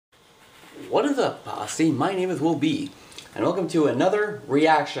What is up, posse? My name is Will B, and welcome to another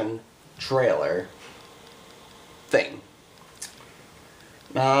reaction trailer thing.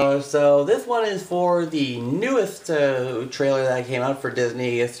 So this one is for the newest trailer that came out for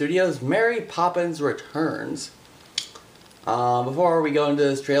Disney Studios, Mary Poppins Returns. Before we go into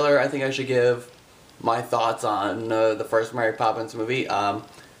this trailer, I think I should give my thoughts on the first Mary Poppins movie. I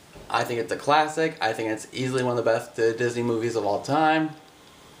think it's a classic. I think it's easily one of the best Disney movies of all time.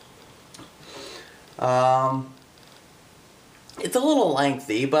 It's a little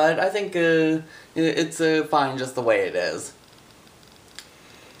lengthy, but I think it's fine just the way it is.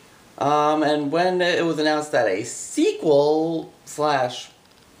 And when it was announced that a sequel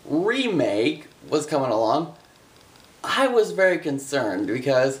 / remake was coming along, I was very concerned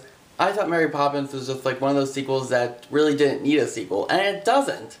because I thought Mary Poppins was just like one of those sequels that really didn't need a sequel, and it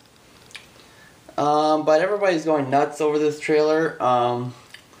doesn't. But everybody's going nuts over this trailer.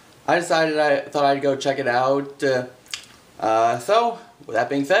 I decided I thought I'd go check it out. So, with that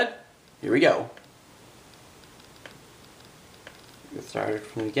being said, here we go. Get started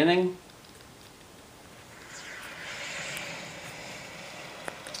from the beginning.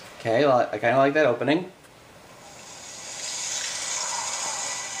 Okay, I kind of like that opening.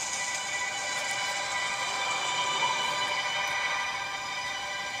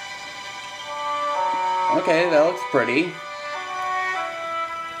 Okay, that looks pretty.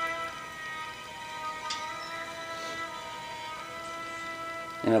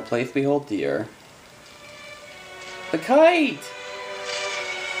 In a place we hold dear. The kite!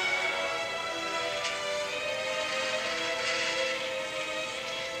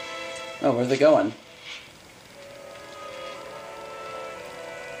 Oh, where's it going?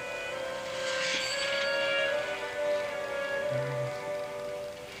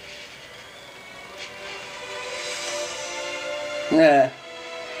 Yeah.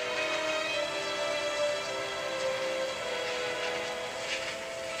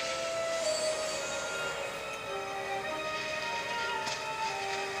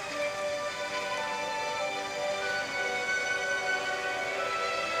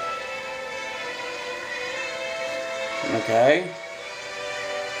 Okay.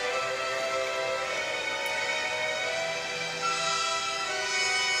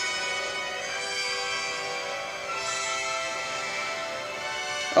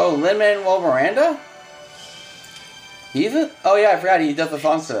 Oh, Lin-Manuel Miranda? He's it? Oh yeah, I forgot he does the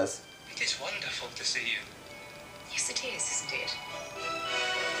songs to this. It is wonderful to see you. Yes, it is, isn't it?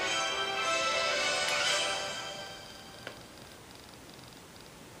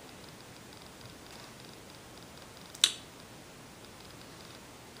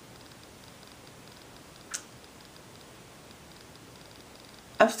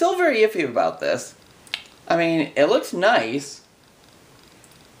 I'm still very iffy about this. I mean, it looks nice,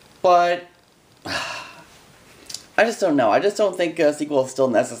 but I just don't know. I just don't think a sequel is still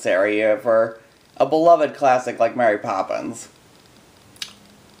necessary for a beloved classic like Mary Poppins.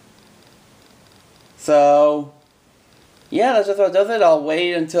 So, yeah, that's just what does it. I'll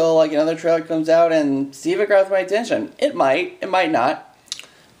wait until like another trailer comes out and see if it grabs my attention. It might not.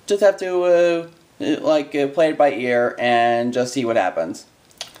 Just have to play it by ear and just see what happens.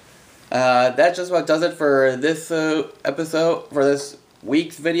 That's just what does it for this episode, for this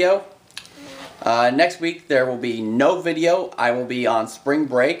week's video. Next week there will be no video. I will be on spring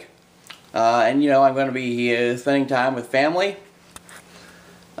break. And I'm going to be spending time with family.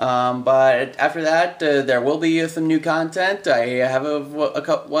 But after that, there will be some new content. I have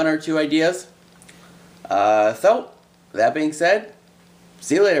one or two ideas. So, that being said,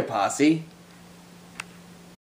 see you later, posse.